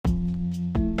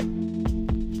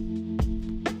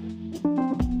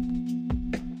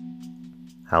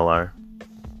Hello.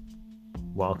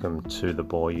 Welcome to the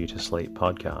Bore You to Sleep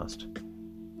podcast.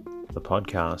 The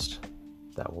podcast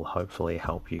that will hopefully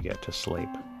help you get to sleep.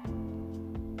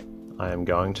 I am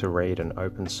going to read an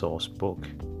open source book,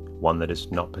 one that is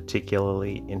not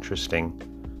particularly interesting,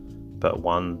 but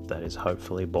one that is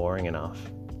hopefully boring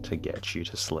enough to get you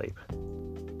to sleep.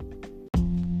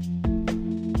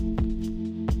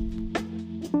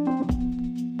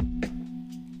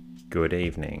 Good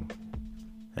evening,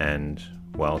 and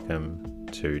welcome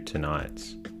to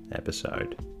tonight's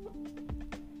episode.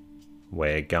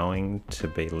 We're going to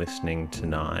be listening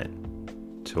tonight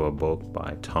to a book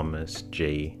by Thomas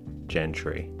G.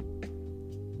 Gentry.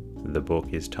 The book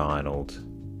is titled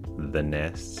The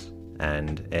Nests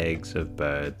and Eggs of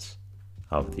Birds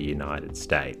of the United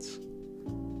States.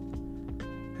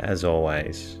 As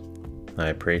always, I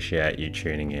appreciate you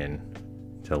tuning in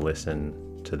to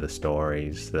listen to the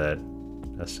stories that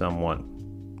are somewhat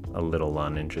a little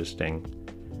uninteresting,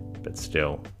 but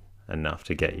still enough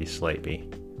to get you sleepy.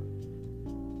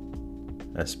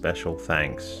 A special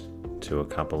thanks to a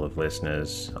couple of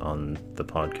listeners on the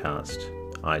podcast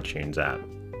iTunes app.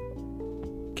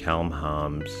 Calm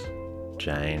Harms,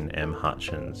 Jane M.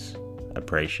 Hutchins,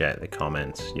 appreciate the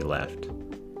comments you left.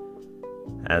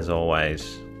 As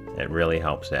always, it really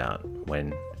helps out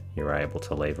when you're able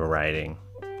to leave a rating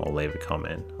or leave a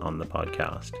comment on the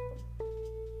podcast.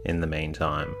 In the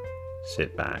meantime,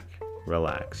 sit back,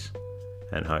 relax,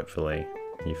 and hopefully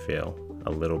you feel a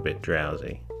little bit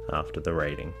drowsy after the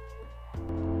reading.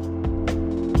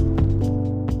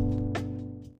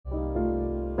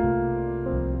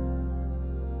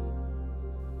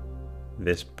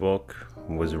 This book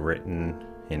was written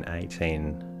in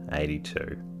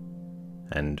 1882,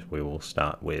 and we will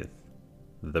start with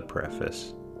the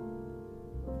preface.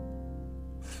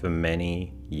 For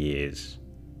many years,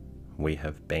 we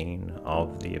have been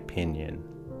of the opinion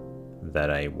that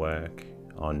a work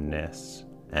on nests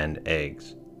and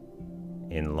eggs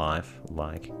in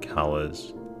life-like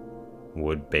colours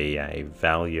would be a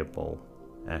valuable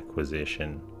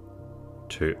acquisition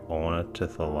to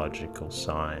ornithological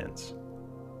science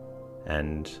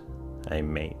and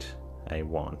meet a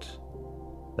want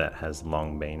that has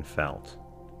long been felt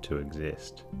to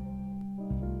exist.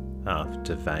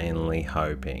 After vainly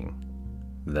hoping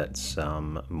that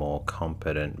some more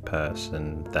competent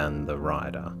person than the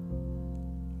writer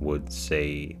would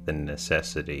see the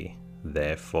necessity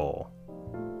therefore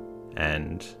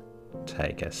and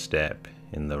take a step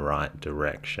in the right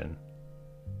direction,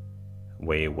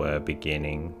 we were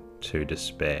beginning to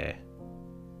despair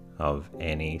of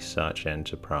any such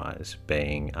enterprise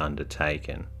being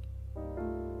undertaken,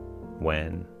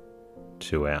 when,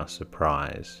 to our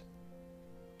surprise,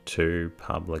 two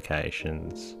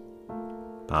publications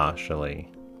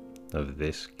partially of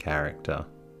this character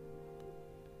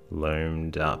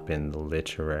loomed up in the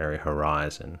literary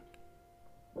horizon,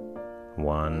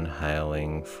 one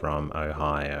hailing from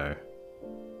Ohio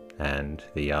and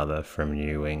the other from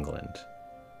New England.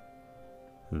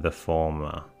 The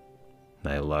former,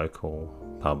 a local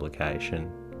publication,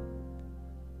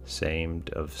 seemed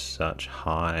of such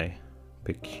high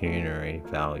pecuniary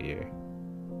value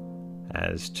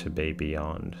as to be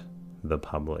beyond the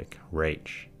public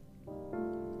reach,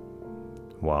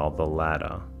 while the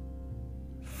latter,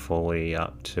 fully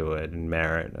up to it in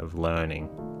merit of learning,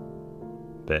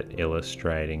 but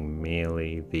illustrating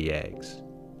merely the eggs,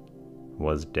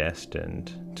 was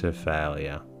destined to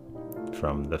failure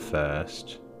from the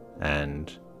first,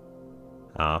 and,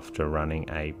 after running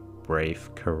a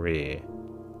brief career,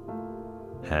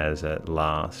 has at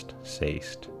last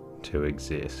ceased to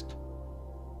exist.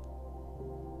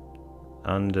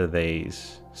 Under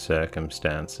these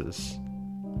circumstances,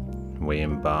 we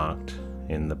embarked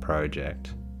in the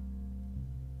project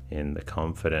in the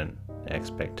confident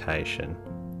expectation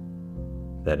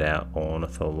that our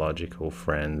ornithological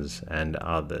friends and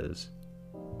others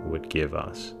would give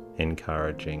us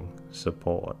encouraging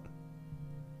support.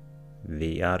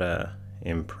 The utter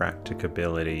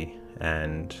impracticability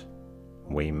and,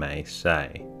 we may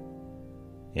say,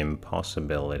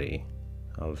 impossibility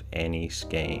of any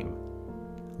scheme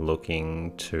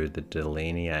looking to the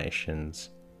delineations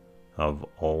of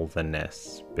all the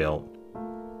nests built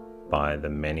by the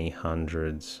many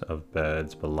hundreds of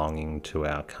birds belonging to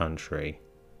our country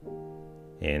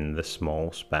in the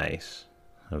small space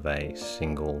of a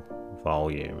single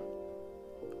volume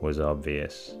was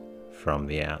obvious from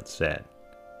the outset.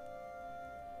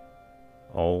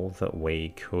 All that we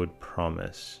could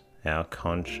promise our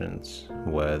conscience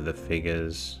were the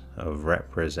figures of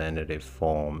representative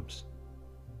forms,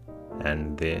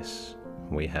 and this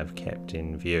we have kept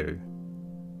in view,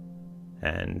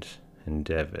 and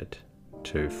endeavoured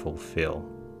to fulfill.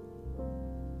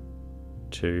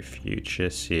 To future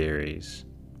series,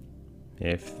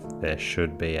 if there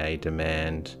should be a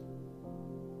demand,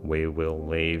 we will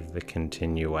leave the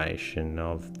continuation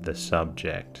of the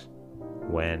subject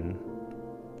when,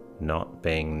 not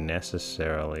being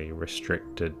necessarily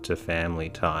restricted to family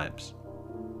types,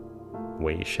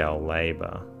 we shall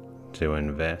labour to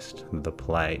invest the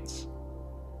plates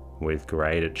with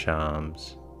greater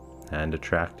charms and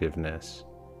attractiveness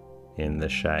in the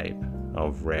shape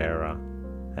of rarer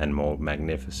and more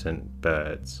magnificent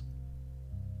birds.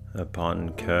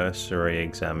 Upon cursory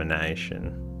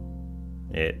examination,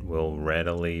 it will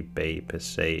readily be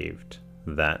perceived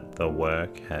that the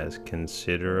work has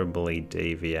considerably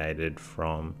deviated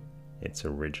from its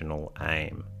original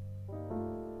aim.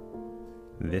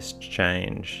 This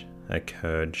change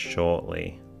occurred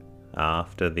shortly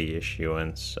after the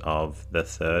issuance of the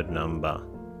third number,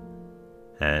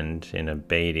 and in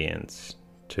obedience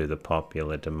to the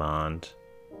popular demand,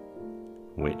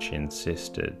 which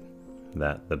insisted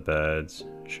that the birds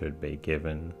should be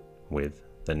given with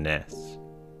the nests,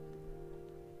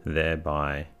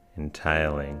 thereby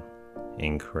entailing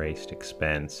increased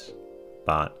expense,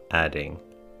 but adding,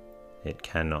 it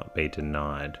cannot be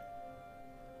denied,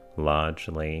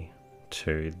 largely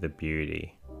to the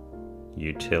beauty,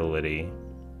 utility,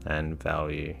 and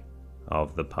value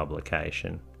of the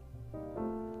publication.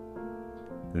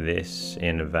 This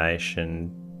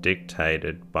innovation,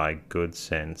 dictated by good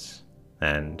sense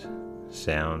and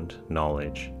sound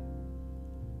knowledge,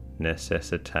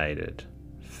 necessitated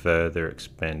further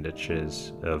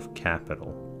expenditures of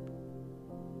capital.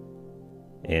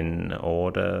 In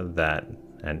order that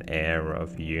an air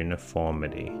of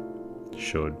uniformity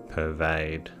should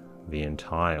pervade the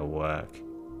entire work,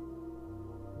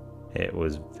 it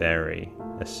was very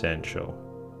essential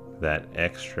that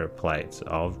extra plates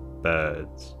of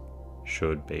birds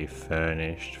should be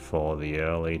furnished for the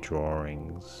early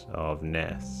drawings of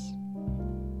nests.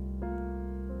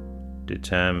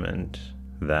 Determined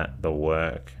that the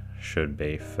work should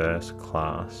be first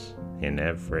class in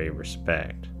every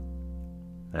respect,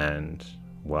 and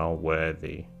well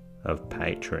worthy of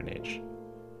patronage,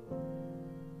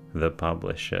 the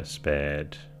publisher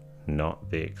spared not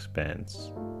the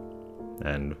expense,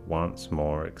 and once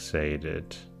more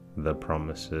exceeded the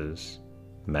promises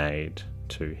made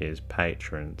to his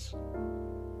patrons.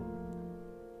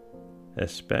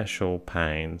 Especial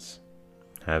pains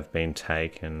have been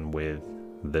taken with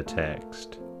the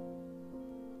text.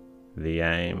 The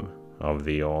aim of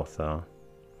the author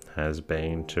has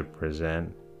been to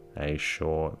present a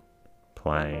short,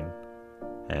 plain,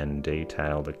 and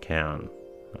detailed account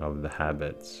of the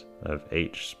habits of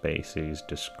each species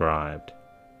described,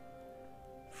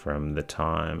 from the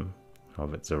time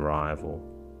of its arrival,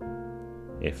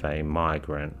 if a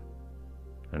migrant,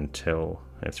 until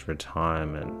its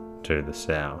retirement to the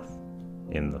south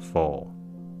in the fall.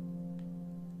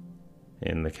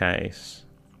 In the case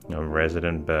of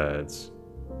resident birds,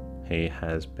 he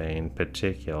has been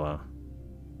particular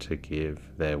to give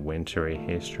their wintry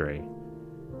history,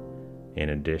 in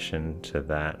addition to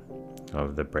that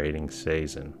of the breeding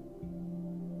season,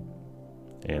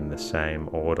 in the same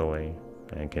orderly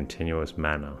and continuous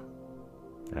manner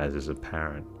as is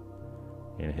apparent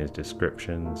in his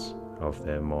descriptions of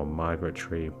their more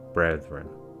migratory brethren.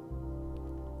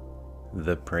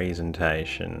 The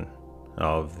presentation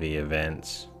of the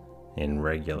events in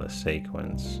regular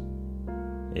sequence,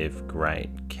 if great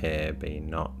care be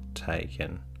not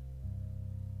taken,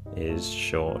 is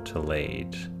sure to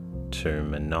lead to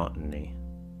monotony.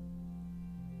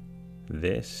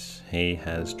 This he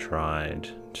has tried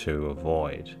to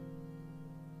avoid,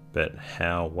 but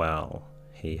how well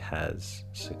he has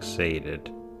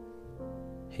succeeded,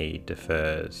 he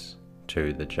defers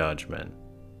to the judgment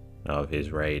of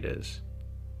his readers.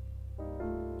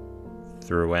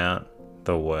 Throughout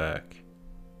the work,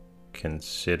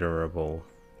 considerable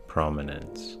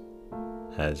prominence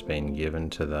has been given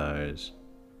to those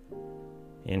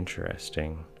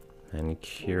interesting and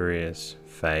curious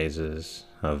phases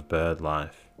of bird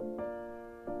life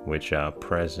which are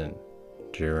present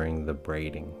during the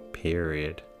breeding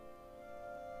period,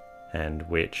 and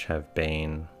which have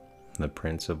been the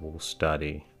principal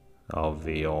study of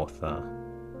the author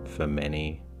for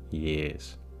many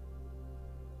years.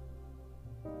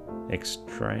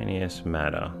 Extraneous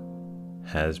matter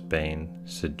has been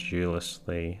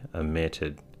sedulously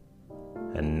omitted,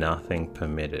 and nothing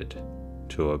permitted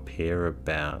to appear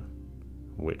about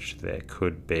which there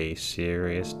could be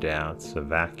serious doubts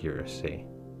of accuracy,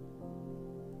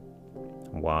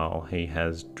 while he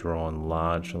has drawn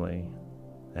largely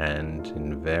and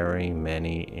in very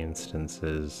many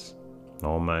instances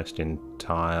almost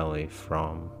entirely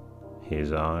from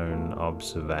his own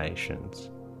observations,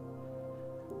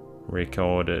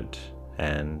 recorded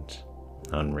and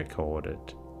unrecorded.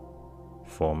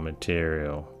 For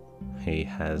material, he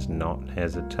has not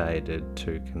hesitated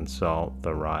to consult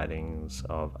the writings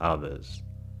of others,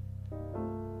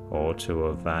 or to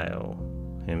avail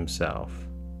himself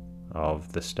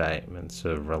of the statements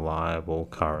of reliable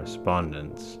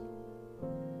correspondents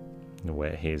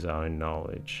where his own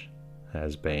knowledge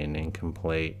has been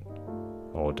incomplete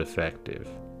or defective.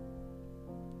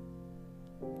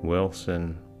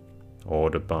 Wilson,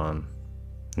 Audubon,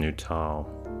 Nuttall,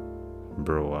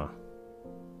 Brewer,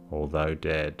 although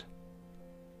dead,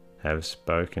 have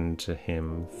spoken to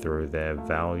him through their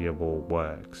valuable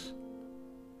works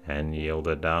and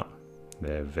yielded up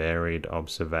their varied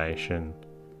observation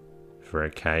for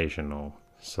occasional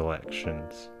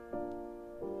selections.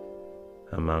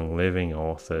 Among living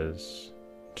authors,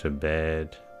 to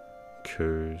Baird,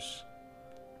 Coues,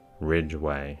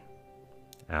 Ridgway,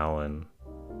 Allen,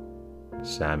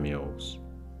 Samuels,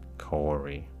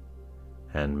 Corey,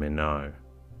 and Minot,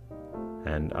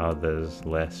 and others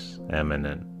less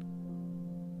eminent,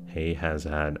 he has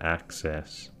had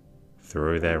access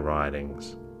through their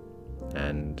writings,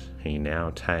 and he now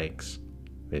takes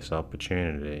this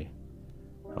opportunity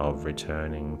of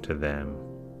returning to them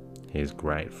his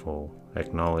grateful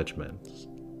acknowledgements.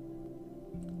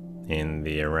 In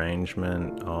the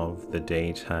arrangement of the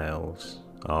details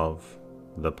of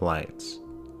the plates,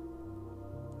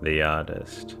 the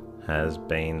artist has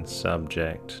been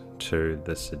subject to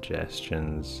the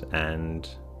suggestions and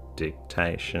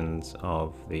dictations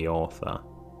of the author.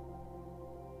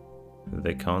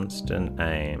 The constant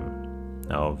aim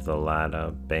of the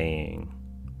latter being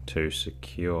to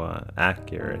secure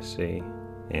accuracy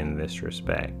in this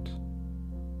respect,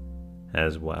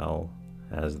 as well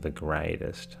as the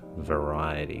greatest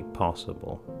variety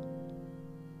possible.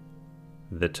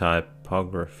 The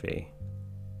typography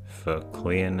for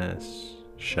clearness,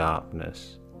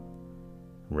 sharpness,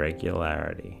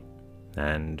 regularity,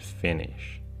 and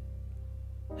finish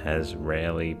has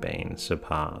rarely been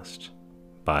surpassed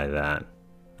by that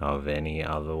of any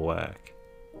other work.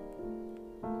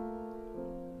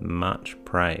 Much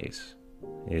praise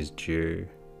is due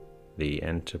the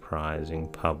enterprising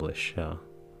publisher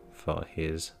for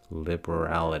his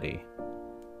liberality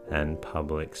and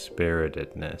public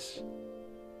spiritedness.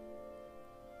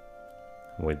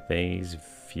 With these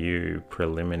few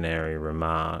preliminary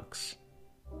remarks,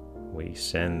 we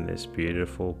send this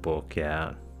beautiful book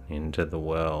out into the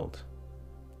world,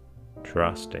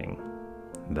 trusting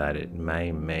that it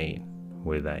may meet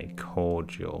with a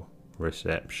cordial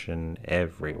reception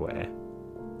everywhere.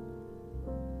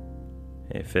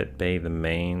 If it be the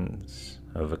means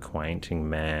of acquainting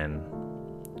man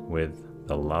with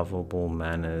the lovable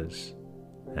manners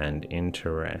and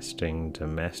interesting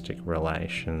domestic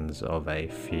relations of a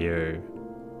few,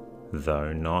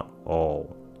 though not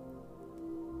all,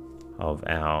 of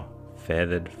our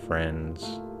feathered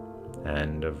friends,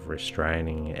 and of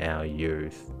restraining our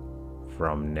youth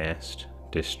from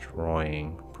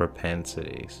nest-destroying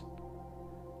propensities,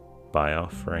 by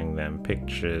offering them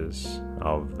pictures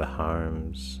of the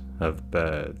homes of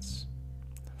birds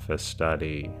for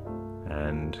study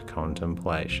and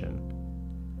contemplation,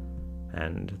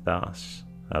 and thus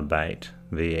abate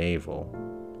the evil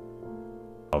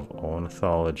of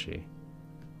ornithology,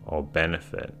 or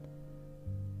benefit,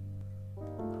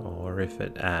 or if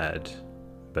it add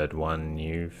but one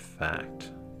new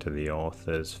fact to the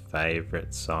author's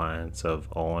favourite science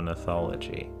of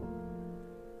ornithology,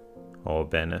 or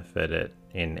benefit it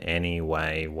in any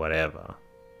way whatever,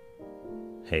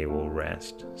 he will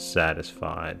rest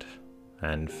satisfied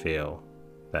and feel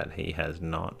that he has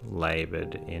not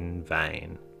laboured in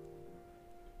vain.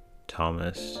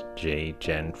 Thomas G.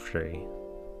 Gentry,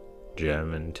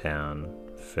 Germantown,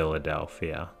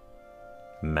 Philadelphia,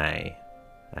 May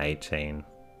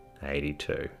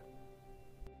 1882.